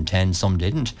 9 and 10. Some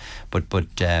didn't, but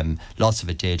lots of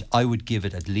it did. I would give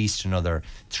it at least another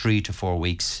 3 to 4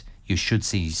 weeks. You should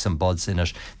see some buds in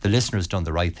it. The listener's done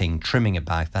the right thing, trimming it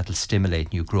back. That'll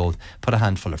stimulate new growth. Put a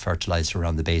handful of fertiliser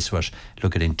around the base of it.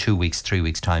 Look at in 2 weeks, 3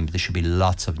 weeks' time, there should be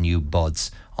lots of new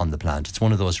buds on the plant. It's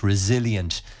one of those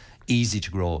resilient, easy to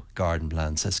grow garden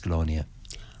plants, Escallonia.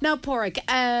 Now, Pádraig,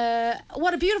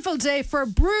 what a beautiful day for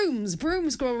brooms.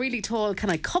 Brooms grow really tall.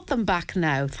 Can I cut them back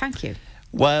now? Thank you.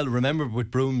 Well, remember with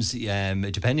brooms,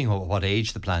 depending on what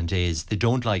age the plant is, they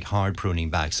don't like hard pruning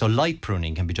back. So light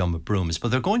pruning can be done with brooms, but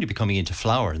they're going to be coming into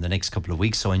flower in the next couple of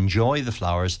weeks. So enjoy the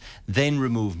flowers, then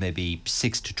remove maybe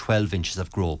 6 to 12 inches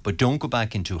of growth. But don't go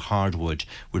back into hardwood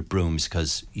with brooms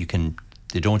because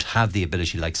they don't have the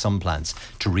ability, like some plants,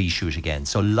 to reshoot again.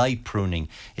 So light pruning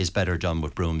is better done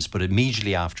with brooms, but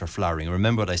immediately after flowering.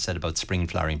 Remember what I said about spring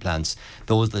flowering plants.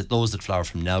 Those that flower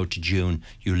from now to June,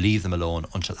 you leave them alone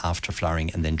until after flowering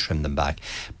and then trim them back.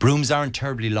 Brooms aren't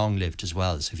terribly long-lived as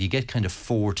well. So if you get kind of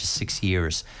 4 to 6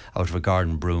 years out of a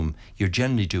garden broom, you're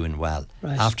generally doing well.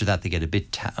 Right. After that, they get a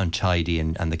bit untidy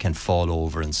and they can fall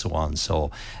over and so on. So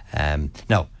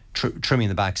now, trimming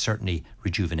the back certainly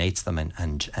rejuvenates them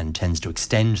and tends to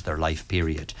extend their life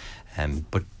period,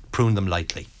 but prune them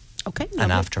lightly. Okay.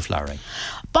 And after flowering.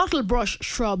 Bottle brush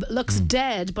shrub looks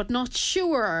dead, but not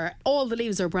sure. All the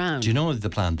leaves are brown. Do you know the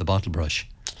plant, the bottle brush?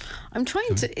 I'm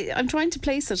trying to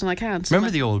place it and I can't.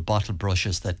 Remember the old bottle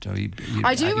brushes that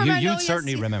I do remember. You'd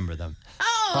certainly remember them.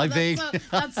 Oh,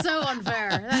 that's so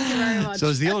unfair. Thank you very much. So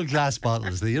it's the old glass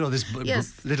bottles, this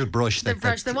little brush.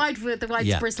 The white with the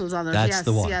white bristles on it. That's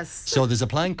the one. Yes. So there's a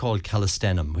plant called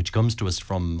Callistenum, which comes to us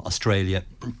from Australia.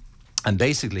 And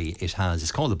basically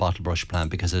it's called the bottle brush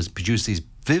plant because it's produced these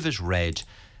vivid red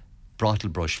bottle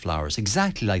brush flowers,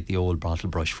 exactly like the old bottle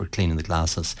brush for cleaning the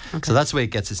glasses. Okay. So that's the way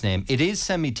it gets its name. It is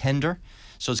semi-tender.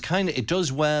 So it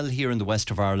does well here in the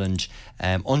west of Ireland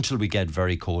until we get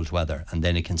very cold weather, and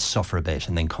then it can suffer a bit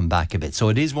and then come back a bit. So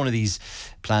it is one of these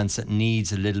plants that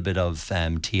needs a little bit of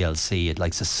TLC. It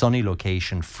likes a sunny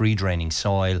location, free draining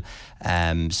soil.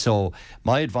 So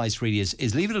my advice really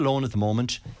is leave it alone at the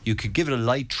moment. You could give it a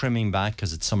light trimming back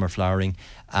because it's summer flowering,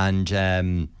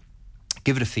 and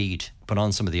give it a feed. Put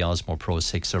on some of the Osmo Pro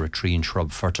 6 or a tree and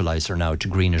shrub fertiliser now to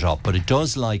green it up. But it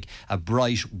does like a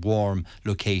bright, warm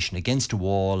location against a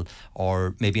wall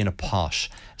or maybe in a pot,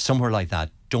 somewhere like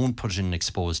that. Don't put it in an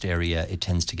exposed area. It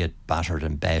tends to get battered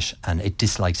and bet, and it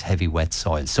dislikes heavy, wet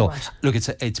soil. So, right. Look,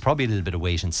 it's probably a little bit of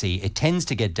wait and see. It tends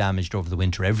to get damaged over the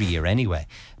winter every year anyway,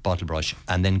 bottle brush,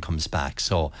 and then comes back.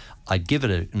 So I'd give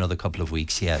it another couple of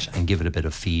weeks yet and give it a bit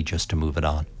of feed just to move it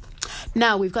on.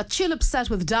 Now we've got tulips set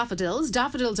with daffodils.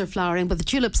 Daffodils are flowering, but the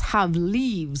tulips have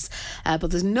leaves.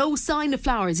 But there's no sign of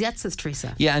flowers yet, says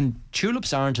Teresa. Yeah, and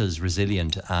tulips aren't as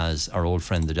resilient as our old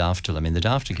friend the daffodil. I mean, the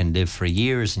daffodil can live for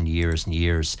years and years and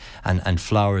years and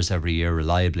flowers every year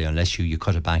reliably unless you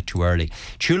cut it back too early.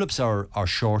 Tulips are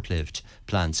short-lived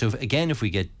plants. So if we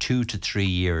get 2 to 3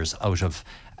 years out of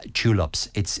tulips,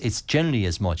 it's generally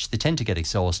as much. They tend to get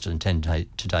exhausted and tend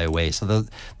to die away. So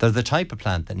they're the type of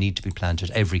plant that need to be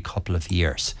planted every couple of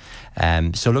years.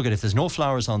 So look if there's no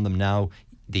flowers on them now,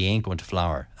 they ain't going to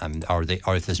flower, or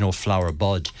if there's no flower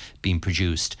bud being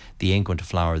produced, they ain't going to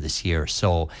flower this year.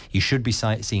 So you should be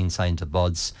seeing signs of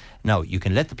buds. Now, you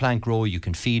can let the plant grow, you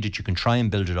can feed it, you can try and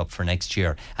build it up for next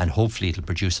year, and hopefully it'll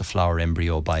produce a flower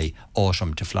embryo by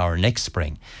autumn to flower next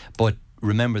spring. But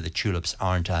remember that tulips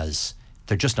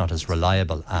they're just not as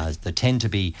reliable as they tend to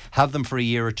be. Have them for a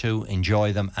year or two,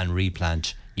 enjoy them, and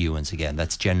replant new ones again.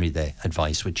 That's generally the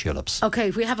advice with tulips.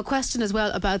 Okay, we have a question as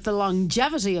well about the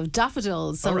longevity of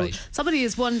daffodils. So somebody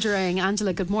is wondering,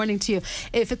 Angela, good morning to you,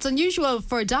 if it's unusual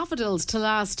for daffodils to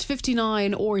last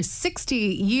 59 or 60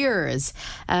 years.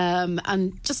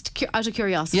 And just out of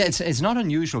curiosity. Yeah, it's not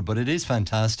unusual, but it is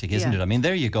fantastic, isn't it? I mean,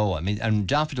 there you go. I mean, and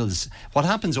daffodils, what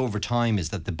happens over time is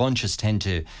that the bunches tend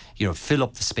to, fill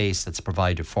up the space that's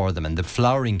provided for them, and the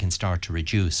flowering can start to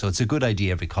reduce. So it's a good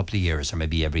idea every couple of years, or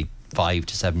maybe every 5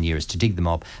 to 7 years, to dig them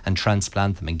up and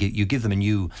transplant them, and you give them a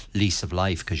new lease of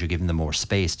life because you're giving them more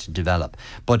space to develop.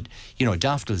 But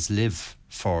daffodils live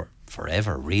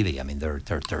forever, really. I mean, they're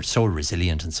so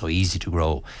resilient and so easy to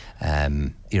grow.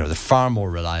 They're far more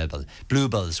reliable.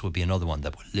 Bluebells would be another one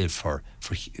that would live for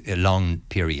a long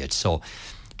period. So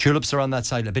tulips are on that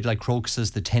side, a bit like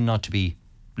crocuses. They tend not to be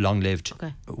long-lived,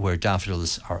 where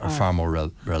daffodils are far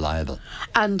more reliable.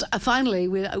 And finally,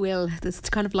 we'll this is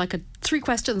kind of like 3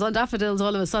 questions on daffodils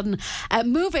all of a sudden.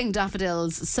 Moving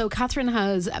daffodils. So Catherine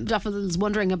has daffodils,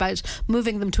 wondering about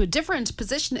moving them to a different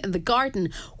position in the garden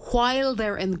while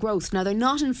they're in growth. Now, they're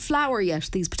not in flower yet,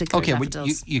 these particular daffodils.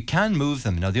 Well, you can move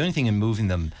them. Now, the only thing in moving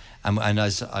them, and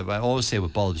as I always say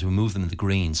with bulbs, we move them in the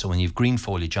green. So when you've green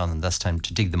foliage on them, that's time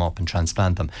to dig them up and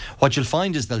transplant them. What you'll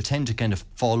find is they'll tend to kind of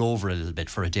fall over a little bit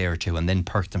for a day or two and then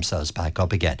perk themselves back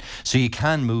up again. So you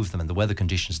can move them, and the weather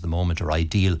conditions at the moment are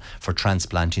ideal for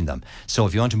transplanting them. So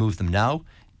if you want to move them now,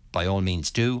 by all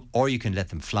means do, or you can let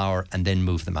them flower and then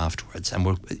move them afterwards.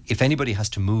 And if anybody has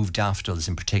to move daffodils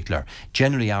in particular,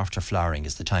 generally after flowering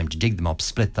is the time to dig them up,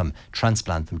 split them,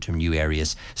 transplant them to new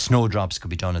areas. Snowdrops could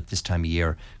be done at this time of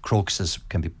year. Crocuses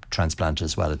can be transplanted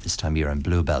as well at this time of year, and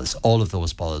bluebells. All of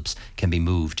those bulbs can be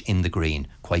moved in the green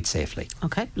quite safely.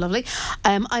 Okay, lovely.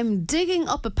 I'm digging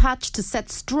up a patch to set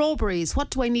strawberries. What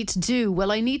do I need to do?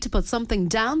 Will I need to put something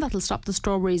down that'll stop the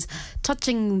strawberries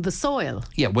touching the soil?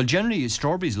 Yeah, well, generally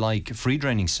strawberries like free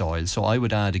draining soil, so I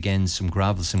would add again some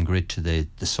gravel, some grit to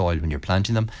the soil when you're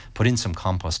planting them. Put in some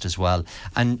compost as well,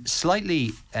 and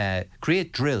slightly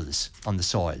create drills on the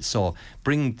soil. So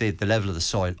bring the level of the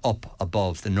soil up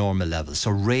above the normal level,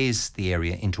 so raise the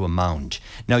area into a mound.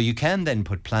 Now you can then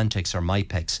put Plantex or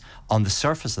Mypex on the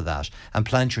surface of that and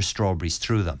plant your strawberries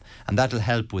through them, and that'll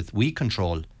help with weed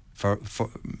control for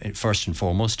first and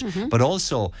foremost, but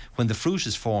also when the fruit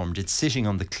is formed, it's sitting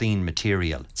on the clean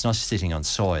material. It's not sitting on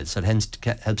soil, so it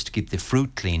helps to keep the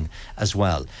fruit clean as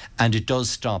well, and it does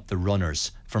stop the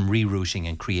runners from rerooting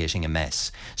and creating a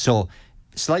mess. So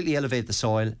slightly elevate the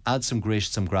soil, add some grit,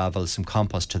 some gravel, some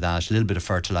compost to that, a little bit of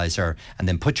fertiliser, and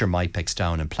then put your Mypex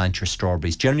down and plant your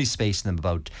strawberries, generally spacing them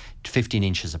about 15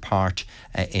 inches apart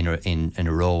in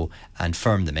a row, and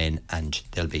firm them in, and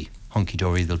they'll be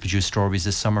hunky-dory. They'll produce strawberries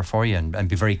this summer for you, and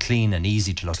be very clean and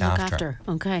easy to look after.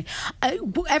 Okay.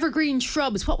 Evergreen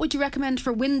shrubs, what would you recommend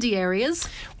for windy areas?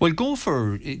 Well,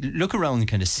 look around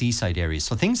kind of seaside areas.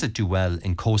 So things that do well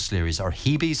in coastal areas are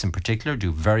hebes in particular,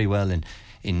 do very well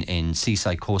in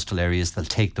seaside coastal areas. They'll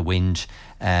take the wind.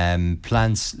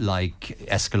 Plants like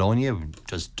Escallonia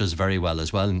does very well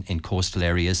as well in coastal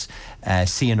areas.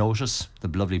 Ceanothus, the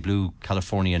lovely blue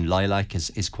Californian lilac,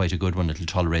 is quite a good one. It'll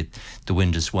tolerate the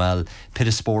wind as well.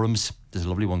 Pittosporums, there's a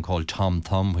lovely one called Tom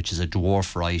Thumb, which is a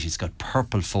dwarf variety. It's got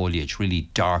purple foliage, really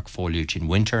dark foliage in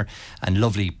winter, and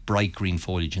lovely bright green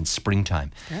foliage in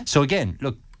springtime. Okay. So again,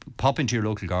 look, pop into your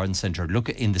local garden centre, look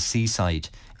in the seaside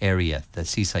area, the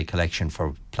seaside collection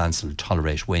for plants that will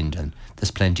tolerate wind, and there's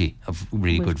plenty of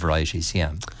really good varieties.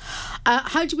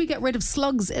 How do we get rid of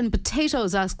slugs in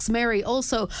potatoes, asks Mary.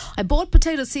 Also, I bought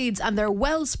potato seeds and they're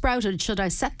well sprouted. Should I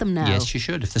set them now? Yes, you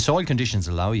should. If the soil conditions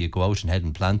allow you, go out and head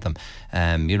and plant them.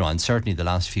 And certainly the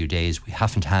last few days we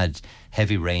haven't had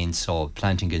heavy rain, so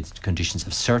planting conditions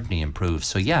have certainly improved.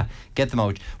 So yeah, get them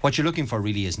out. What you're looking for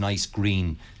really is nice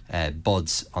green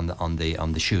buds on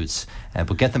the shoots,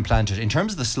 but get them planted. In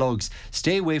terms of the slugs,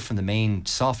 stay away from the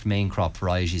soft main crop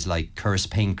varieties like Curse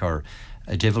Pink or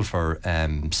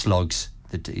Divilfer slugs.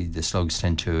 The slugs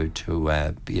tend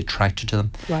to be attracted to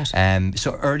them. Right.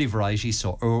 So early varieties,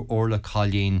 so Orla,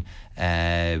 Colleen,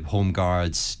 Home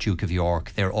Guards, Duke of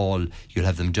York, you'll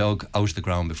have them dug out of the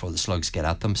ground before the slugs get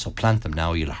at them. So plant them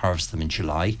now. You'll harvest them in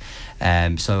July.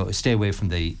 So stay away from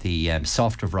the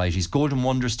softer varieties. Golden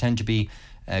Wonders tend to be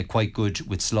quite good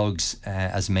with slugs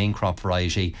as main crop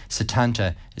variety.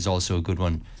 Setanta is also a good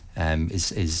one,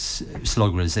 is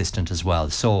slug resistant as well.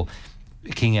 So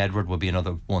King Edward will be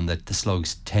another one that the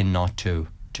slugs tend not to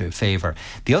favour.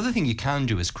 The other thing you can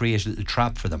do is create a little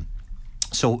trap for them.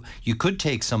 So you could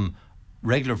take some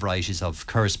regular varieties of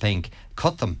Curse Pink,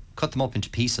 cut them up into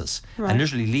pieces, and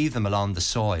literally leave them along the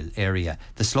soil area.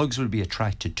 The slugs will be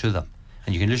attracted to them,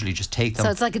 and you can literally just take them.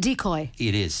 So it's like a decoy.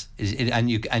 It is,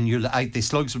 the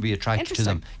slugs will be attracted to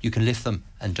them. You can lift them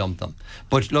and dump them.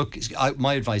 But look,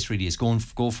 my advice really is go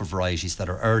for varieties that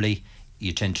are early.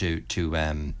 You tend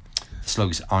to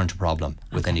slugs aren't a problem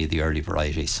with any of the early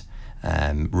varieties.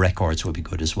 Records will be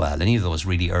good as well. Any of those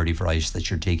really early varieties that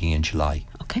you're digging in July.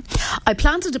 Okay. I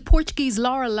planted a Portuguese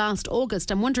laurel last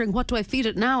August. I'm wondering, what do I feed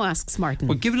it now, asks Martin.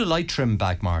 Well, give it a light trim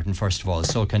back, Martin, first of all.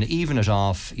 So kind of even it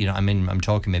off. I'm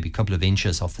talking maybe a couple of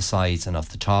inches off the sides and off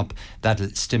the top.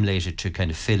 That'll stimulate it to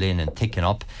kind of fill in and thicken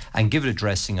up. And give it a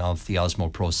dressing of the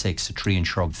Osmo Pro 6, a tree and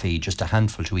shrub feed, just a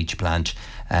handful to each plant.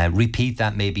 Repeat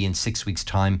that maybe in 6 weeks'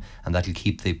 time, and that'll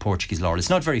keep the Portuguese laurel. It's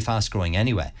not very fast growing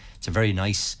anyway. It's a very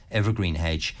nice evergreen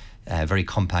hedge, very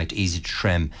compact, easy to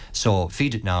trim. So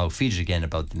feed it now, feed it again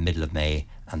about the middle of May,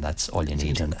 and that's all you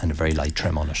need, and a very light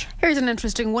trim on it. Here's an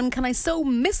interesting one. Can I sow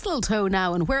mistletoe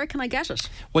now, and where can I get it?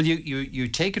 Well, you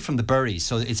take it from the berries,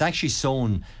 so it's actually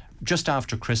sown just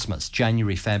after Christmas.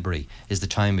 January, February is the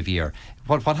time of year.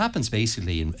 What happens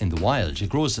basically in the wild, it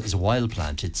grows as a wild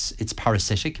plant. It's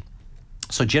parasitic.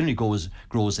 So generally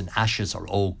grows in ashes or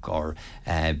oak or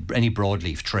any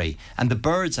broadleaf tree. And the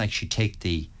birds actually take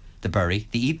the berry,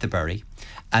 they eat the berry.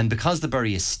 And because the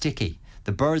berry is sticky,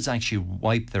 the birds actually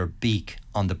wipe their beak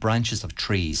on the branches of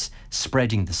trees,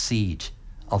 spreading the seed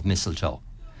of mistletoe.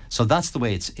 So that's the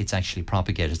way it's actually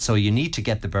propagated. So you need to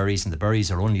get the berries, and the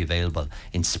berries are only available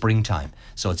in springtime.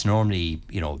 So it's normally,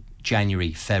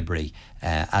 January, February,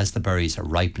 as the berries are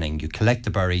ripening. You collect the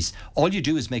berries. All you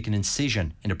do is make an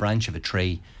incision in a branch of a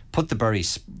tree, put the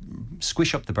berries,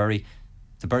 squish up the berry.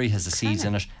 The berry has the seeds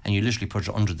in it, and you literally put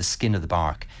it under the skin of the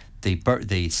bark.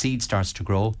 The seed starts to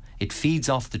grow. It feeds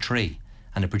off the tree,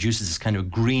 and it produces this kind of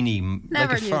greeny,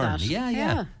 Never like a knew fern. that.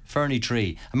 Yeah, ferny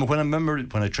tree. I remember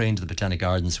when I trained at the Botanic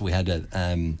Gardens, we had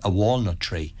a walnut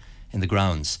tree in the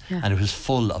grounds, and it was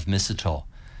full of mistletoe.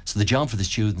 So the job for the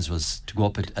students was to go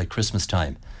up at Christmas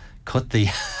time, cut the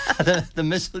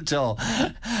mistletoe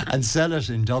and sell it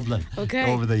in Dublin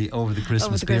over the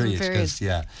Christmas period.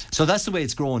 So that's the way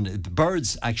it's grown. The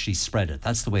birds actually spread it.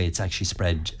 That's the way it's actually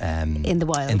spread in the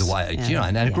wild.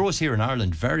 And it grows here in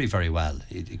Ireland very, very well.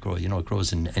 It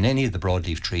grows in any of the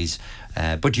broadleaf trees.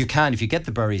 But you can, if you get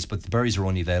the berries, but the berries are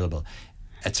only available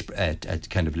at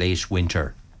kind of late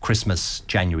winter. Christmas,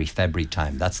 January, February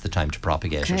time. That's the time to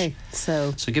propagate it.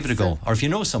 So give it a go. Or if you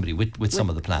know somebody with some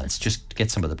of the plants, just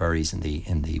get some of the berries in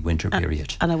the winter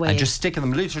period. And just stick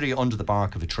them literally under the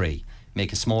bark of a tree.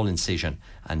 Make a small incision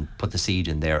and put the seed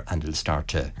in there, and it'll start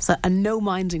to... So, and no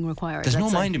minding required. There's no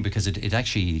minding, because it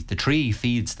actually, the tree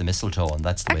feeds the mistletoe, and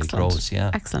that's the way it grows.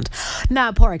 Excellent.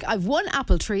 Now, Pádraig, I've one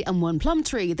apple tree and one plum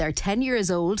tree. They're 10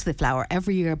 years old. They flower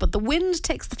every year, but the wind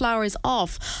takes the flowers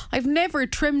off. I've never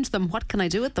trimmed them. What can I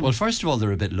do with them? Well, first of all,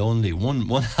 they're a bit lonely. One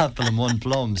apple and one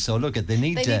plum. So look, they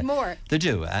need more. They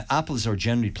do. Apples are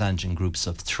generally planted in groups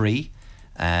of 3.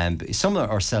 Some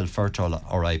are self-fertile,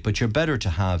 all right, but you're better to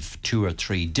have 2 or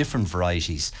 3 different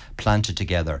varieties planted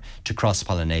together to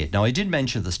cross-pollinate. Now, I did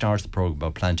mention at the start of the programme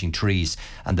about planting trees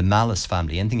and the Malus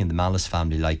family. Anything in the Malus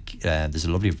family, like there's a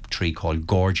lovely tree called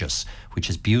Gorgeous, which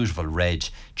has beautiful red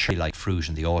cherry-like fruit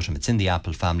in the autumn. It's in the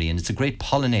apple family, and it's a great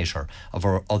pollinator of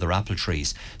our other apple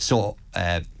trees. So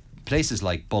places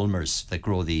like Bulmers that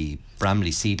grow the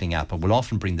Bramley seedling apple will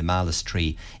often bring the Malus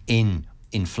tree in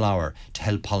flower to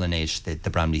help pollinate the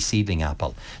Bramley seedling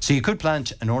apple. So you could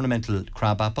plant an ornamental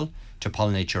crab apple to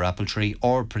pollinate your apple tree,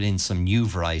 or put in some new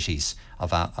varieties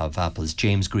of apples.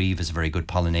 James Grieve is a very good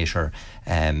pollinator,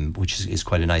 which is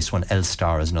quite a nice one.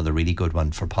 Elstar is another really good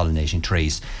one for pollinating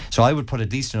trees. So I would put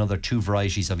at least another 2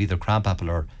 varieties of either crab apple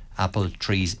or apple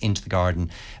trees into the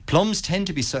garden. Plums tend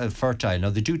to be fertile. Now,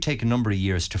 they do take a number of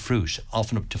years to fruit,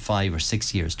 often up to 5 or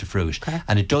 6 years to fruit.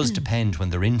 And it does depend,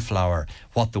 when they're in flower,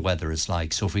 what the weather is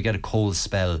like. So if we get a cold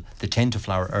spell, they tend to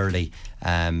flower early.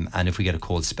 And if we get a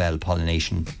cold spell,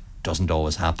 pollination doesn't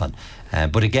always happen.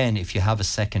 But again, if you have a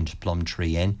second plum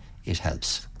tree in, it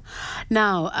helps.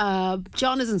 Now,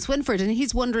 John is in Swinford, and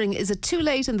he's wondering, is it too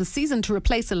late in the season to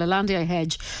replace a Lelandia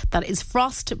hedge that is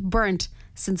frost burnt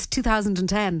since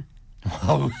 2010?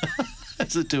 Wow,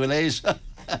 is it too late?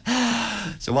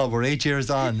 So what, we're 8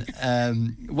 years on.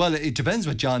 Well, it depends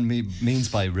what John means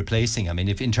by replacing. I mean,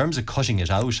 if in terms of cutting it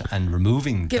out and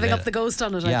removing, giving up the ghost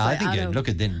on it. Yeah, I think look,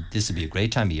 then this would be a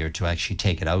great time of year to actually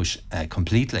take it out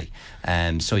completely.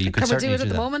 So you could certainly do it at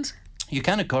the moment. You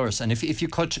can, of course, and if you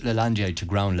cut Lelandia to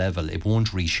ground level, it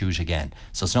won't reshoot again.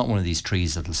 So it's not one of these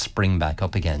trees that'll spring back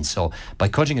up again. So by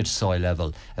cutting it to soil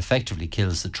level, effectively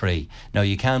kills the tree. Now,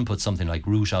 you can put something like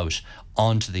root out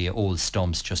onto the old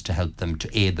stumps just to help them to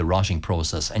aid the rotting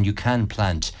process, and you can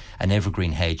plant an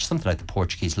evergreen hedge, something like the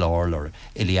Portuguese laurel or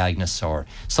Elaeagnus, or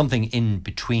something in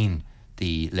between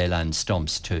the leyland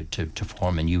stumps to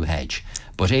form a new hedge.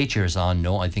 But 8 years on,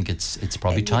 no, I think it's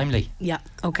probably timely. Yeah,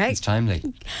 okay. It's timely.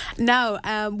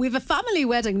 Now, we have a family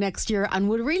wedding next year and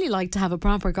would really like to have a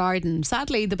proper garden.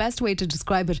 Sadly, the best way to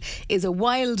describe it is a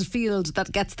wild field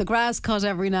that gets the grass cut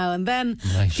every now and then.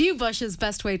 Right. Few bushes,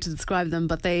 best way to describe them,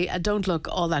 but they don't look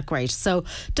all that great. So,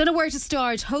 don't know where to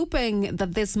start, hoping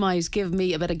that this might give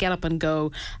me a bit of get up and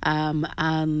go,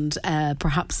 and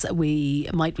perhaps we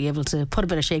might be able to put a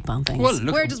bit of shape on things. Well,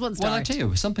 look, where does one start? Well, I tell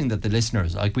you, something that the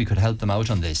listeners, like, we could help them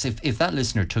out on this. If that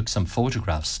listener took some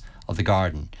photographs of the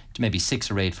garden, to maybe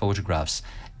 6 or 8 photographs,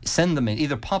 send them in,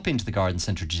 either pop into the garden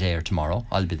centre today or tomorrow.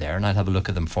 I'll be there and I'll have a look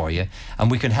at them for you,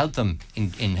 and we can help them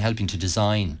in helping to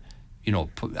design, you know,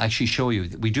 actually show you.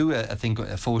 We do I think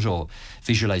a photo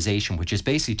visualization, which is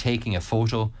basically taking a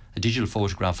digital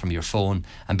photograph from your phone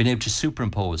and being able to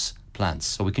superimpose plants,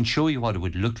 so we can show you what it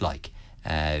would look like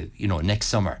next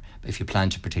summer if you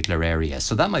plant a particular area.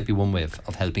 So that might be one way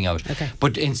of helping out. Okay.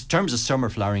 But in terms of summer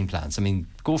flowering plants, I mean,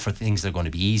 go for things that are going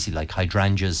to be easy, like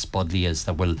hydrangeas, budlias,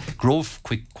 that will grow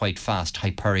quite fast.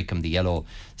 Hypericum, the yellow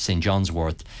St. John's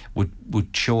wort,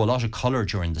 would show a lot of colour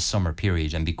during the summer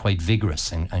period and be quite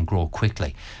vigorous and grow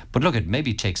quickly. But look,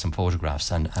 maybe take some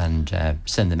photographs and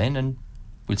send them in, and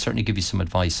we'll certainly give you some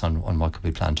advice on what could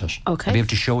be planted. Okay. I'll be able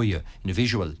to show you in a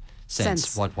visual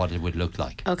sense what it would look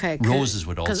like. Okay. Roses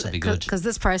would also be good. Because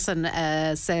this person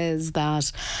says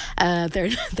that they're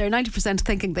 90%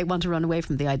 thinking they want to run away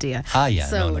from the idea. Yeah.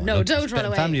 So no, don't run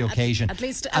away. Family occasion. At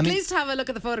least have a look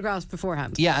at the photographs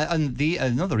beforehand. Yeah, and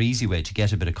another easy way to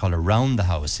get a bit of colour around the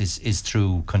house is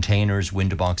through containers,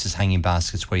 window boxes, hanging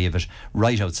baskets, where you have it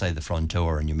right outside the front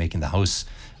door, and you're making the house,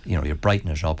 you're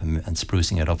brightening it up and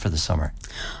sprucing it up for the summer.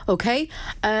 Okay.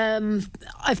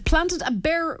 I've planted a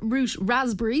bare root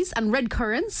raspberries and red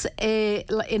currants in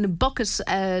a bucket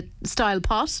style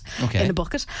pot. Okay. In a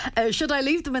bucket. Should I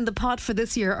leave them in the pot for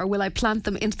this year, or will I plant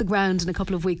them into the ground in a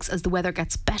couple of weeks as the weather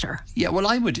gets better? Yeah, well,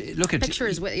 I would look at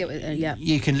pictures.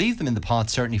 You can leave them in the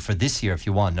pot certainly for this year if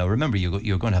you want. Now remember,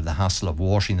 you're going to have the hassle of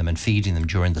watering them and feeding them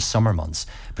during the summer months,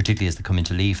 particularly as they come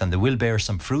into leaf, and they will bear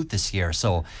some fruit this year.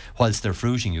 So whilst they're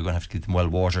fruiting, you're going to have to keep them well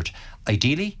watered.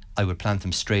 Ideally, I would plant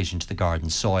them straight into the garden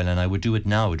soil, and I would do it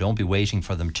now. Don't be waiting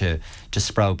for them to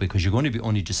sprout, because you're going to be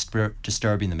only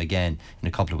disturbing them again in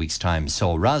a couple of weeks' time.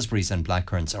 So raspberries and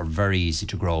blackcurrants are very easy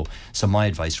to grow. So my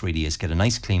advice really is get a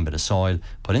nice clean bit of soil,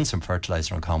 put in some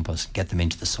fertiliser and compost, get them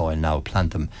into the soil now,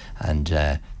 plant them, and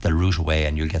they'll root away,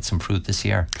 and you'll get some fruit this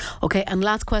year. Okay, and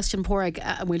last question, Pádraig,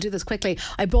 and we'll do this quickly.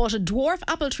 I bought a dwarf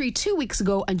apple tree 2 weeks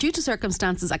ago, and due to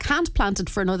circumstances I can't plant it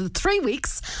for another 3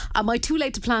 weeks. Am I too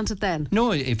late to plant it then?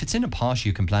 No, if it's in a pot,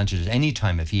 you can plant it at any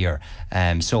time of year.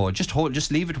 So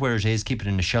just leave it where it is, keep it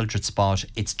in a sheltered spot.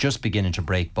 It's just beginning to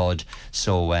break bud.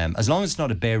 So as long as it's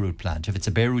not a bare root plant. If it's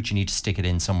a bare root, you need to stick it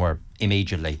in somewhere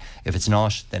immediately. If it's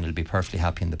not, then it'll be perfectly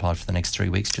happy in the pot for the next 3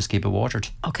 weeks. Just keep it watered.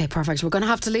 Okay, perfect. We're going to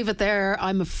have to leave it there,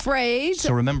 I'm afraid.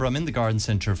 So remember, I'm in the garden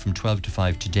centre from 12 to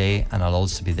 5 today, and I'll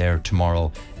also be there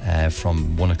tomorrow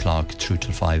from 1 o'clock through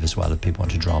till 5 as well, if people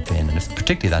want to drop in, and if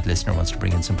particularly that listener wants to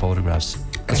bring in some photographs.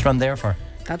 That's what I'm there for.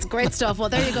 That's great stuff. Well,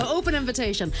 there you go. Open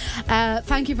invitation.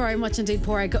 Thank you very much indeed,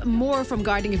 Pádraig. More from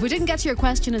gardening. If we didn't get to your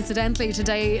question, incidentally,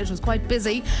 today it was quite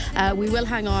busy. We will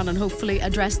hang on and hopefully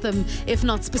address them, if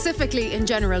not specifically in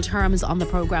general terms, on the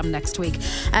programme next week.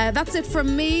 That's it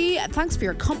from me. Thanks for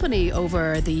your company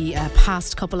over the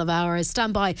past couple of hours.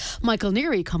 Stand by. Michael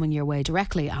Neary coming your way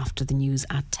directly after the news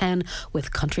at 10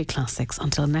 with Country Classics.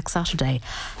 Until next Saturday,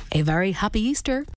 a very happy Easter.